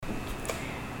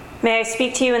May I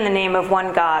speak to you in the name of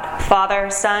one God, Father,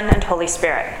 Son, and Holy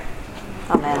Spirit.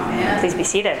 Amen. Amen. Please be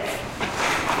seated.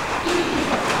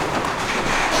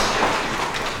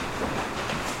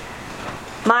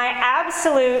 My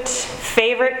absolute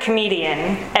favorite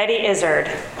comedian, Eddie Izzard,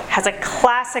 has a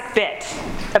classic bit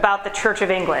about the Church of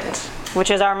England,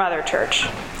 which is our mother church.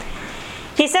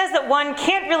 He says that one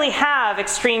can't really have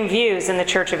extreme views in the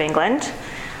Church of England.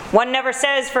 One never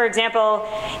says, for example,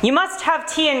 you must have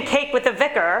tea and cake with the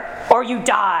vicar or you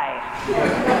die.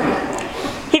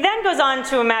 He then goes on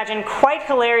to imagine quite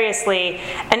hilariously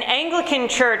an Anglican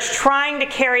church trying to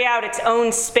carry out its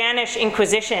own Spanish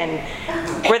Inquisition,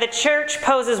 where the church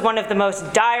poses one of the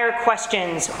most dire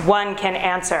questions one can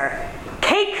answer: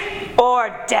 cake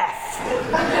or death?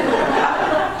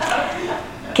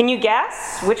 Can you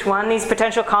guess which one these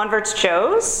potential converts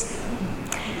chose?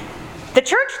 The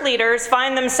church leaders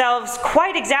find themselves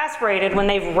quite exasperated when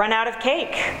they've run out of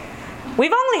cake.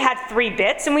 We've only had 3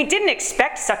 bits and we didn't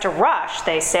expect such a rush,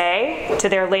 they say to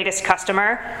their latest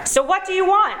customer. So what do you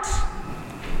want?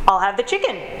 I'll have the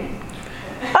chicken.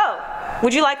 Oh,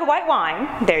 would you like a white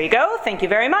wine? There you go, thank you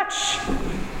very much.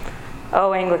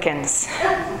 Oh, Anglicans,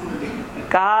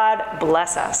 God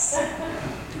bless us.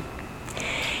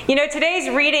 You know, today's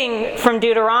reading from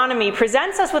Deuteronomy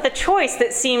presents us with a choice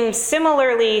that seems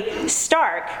similarly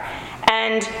stark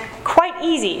and quite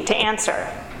easy to answer.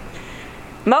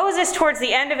 Moses, towards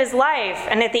the end of his life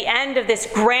and at the end of this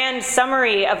grand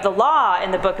summary of the law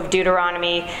in the book of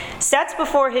Deuteronomy, sets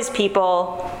before his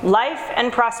people life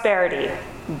and prosperity,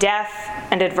 death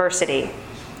and adversity.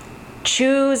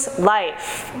 Choose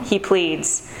life, he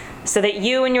pleads, so that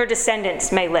you and your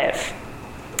descendants may live.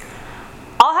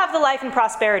 I'll have the life and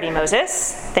prosperity,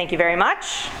 Moses. Thank you very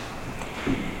much.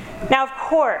 Now, of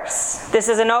course, this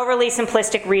is an overly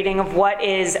simplistic reading of what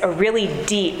is a really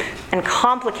deep and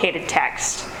complicated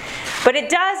text. But it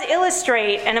does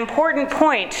illustrate an important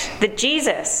point that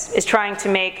Jesus is trying to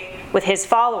make with his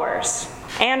followers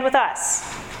and with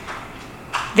us.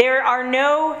 There are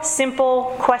no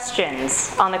simple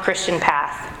questions on the Christian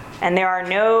path, and there are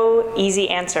no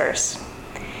easy answers.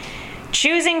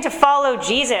 Choosing to follow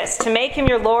Jesus, to make him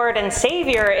your Lord and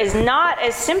Savior, is not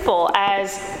as simple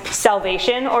as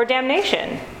salvation or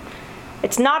damnation.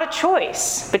 It's not a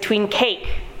choice between cake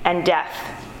and death.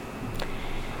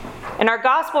 In our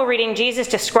gospel reading, Jesus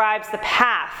describes the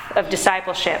path of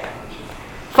discipleship.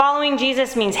 Following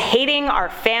Jesus means hating our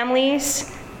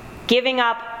families, giving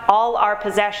up all our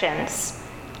possessions,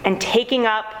 and taking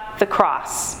up the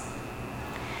cross.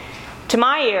 To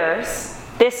my ears,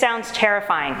 this sounds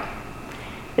terrifying.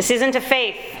 This isn't a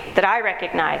faith that I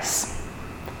recognize.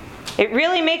 It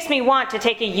really makes me want to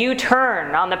take a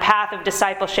U-turn on the path of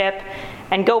discipleship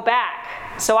and go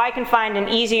back so I can find an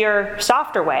easier,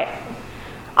 softer way.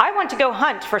 I want to go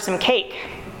hunt for some cake.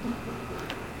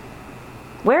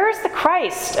 Where is the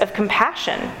Christ of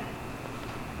compassion?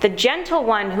 The gentle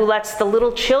one who lets the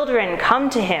little children come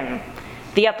to him,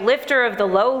 the uplifter of the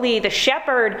lowly, the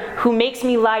shepherd who makes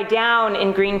me lie down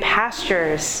in green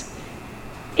pastures.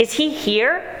 Is he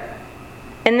here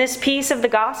in this piece of the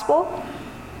gospel?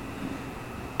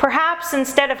 Perhaps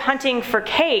instead of hunting for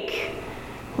cake,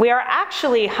 we are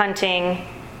actually hunting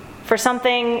for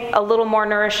something a little more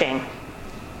nourishing.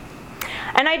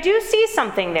 And I do see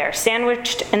something there,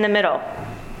 sandwiched in the middle.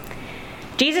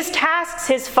 Jesus tasks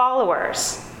his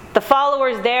followers, the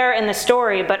followers there in the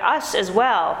story, but us as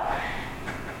well.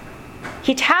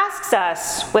 He tasks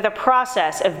us with a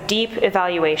process of deep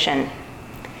evaluation,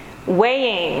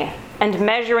 weighing and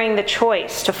measuring the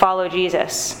choice to follow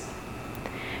Jesus.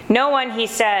 No one, he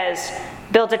says,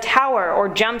 builds a tower or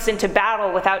jumps into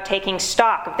battle without taking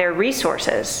stock of their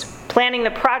resources, planning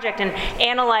the project and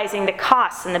analyzing the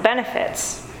costs and the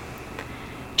benefits.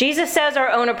 Jesus says our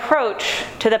own approach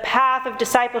to the path of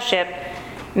discipleship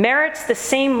merits the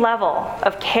same level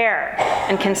of care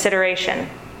and consideration.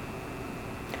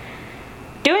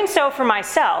 Doing so for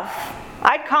myself,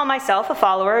 I'd call myself a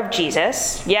follower of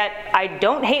Jesus, yet I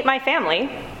don't hate my family.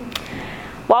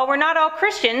 While we're not all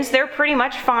Christians, they're pretty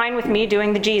much fine with me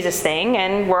doing the Jesus thing,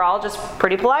 and we're all just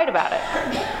pretty polite about it.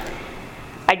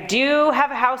 I do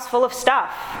have a house full of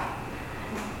stuff,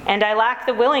 and I lack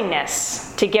the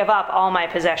willingness to give up all my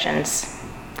possessions.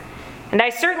 And I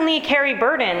certainly carry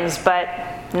burdens, but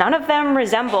none of them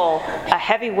resemble a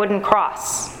heavy wooden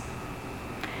cross.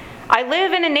 I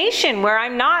live in a nation where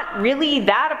I'm not really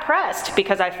that oppressed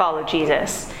because I follow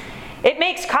Jesus. It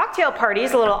makes cocktail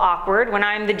parties a little awkward when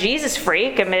I'm the Jesus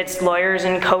freak amidst lawyers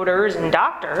and coders and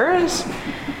doctors.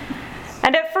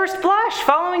 And at first blush,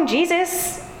 following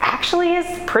Jesus actually is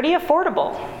pretty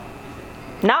affordable.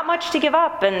 Not much to give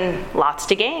up and lots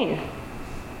to gain.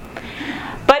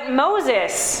 But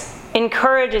Moses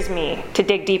encourages me to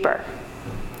dig deeper.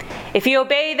 If you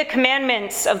obey the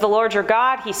commandments of the Lord your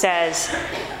God, he says,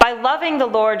 by loving the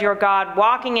Lord your God,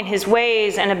 walking in his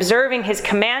ways, and observing his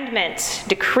commandments,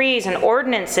 decrees, and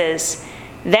ordinances,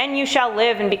 then you shall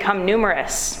live and become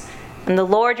numerous, and the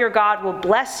Lord your God will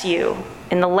bless you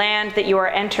in the land that you are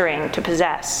entering to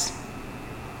possess.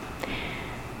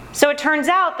 So it turns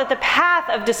out that the path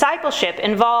of discipleship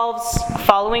involves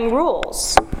following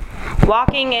rules,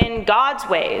 walking in God's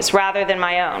ways rather than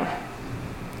my own.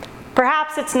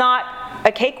 Perhaps it's not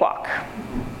a cakewalk.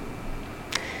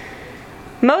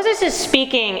 Moses is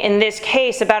speaking in this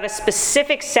case about a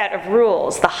specific set of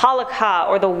rules, the halakha,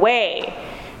 or the way,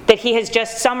 that he has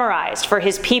just summarized for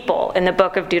his people in the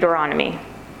book of Deuteronomy.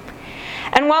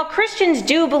 And while Christians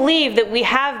do believe that we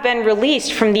have been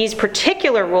released from these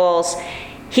particular rules,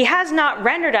 he has not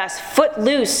rendered us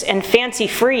footloose and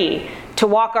fancy-free to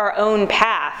walk our own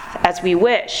path as we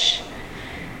wish.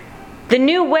 The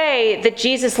new way that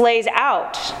Jesus lays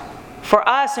out for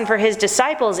us and for his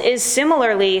disciples is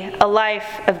similarly a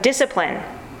life of discipline.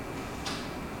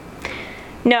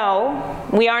 No,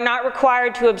 we are not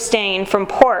required to abstain from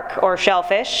pork or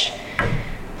shellfish,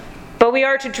 but we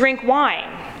are to drink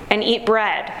wine and eat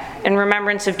bread in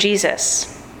remembrance of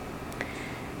Jesus.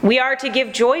 We are to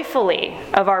give joyfully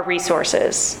of our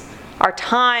resources, our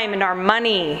time and our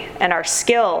money and our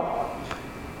skill.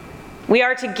 We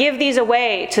are to give these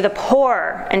away to the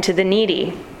poor and to the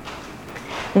needy.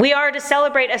 We are to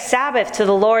celebrate a Sabbath to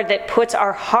the Lord that puts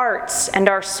our hearts and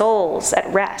our souls at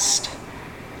rest.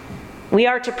 We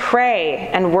are to pray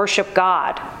and worship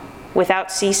God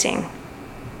without ceasing.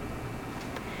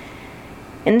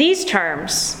 In these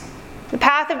terms, the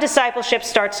path of discipleship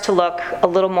starts to look a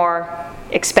little more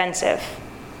expensive.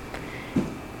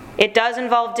 It does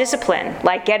involve discipline,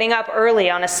 like getting up early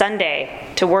on a Sunday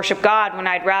to worship God when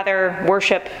I'd rather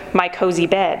worship my cozy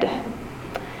bed.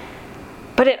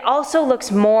 But it also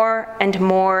looks more and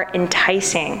more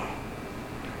enticing.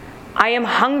 I am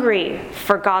hungry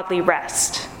for godly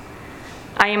rest.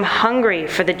 I am hungry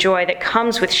for the joy that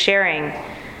comes with sharing,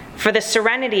 for the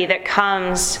serenity that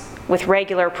comes with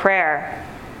regular prayer.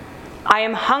 I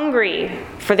am hungry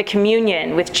for the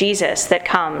communion with Jesus that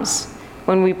comes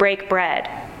when we break bread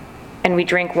and we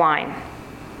drink wine.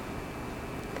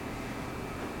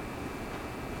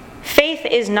 Faith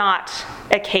is not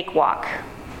a cakewalk.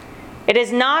 It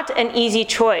is not an easy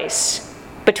choice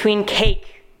between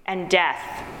cake and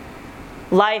death,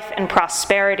 life and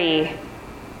prosperity,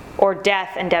 or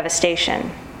death and devastation.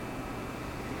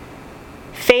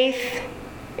 Faith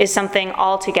is something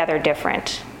altogether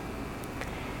different.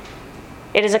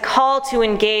 It is a call to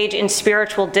engage in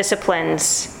spiritual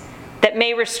disciplines that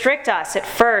may restrict us at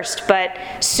first, but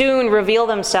soon reveal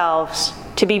themselves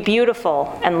to be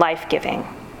beautiful and life-giving.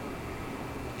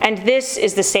 And this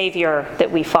is the Savior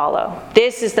that we follow.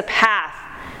 This is the path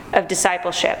of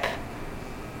discipleship.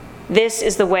 This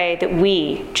is the way that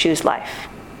we choose life.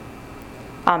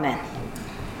 Amen.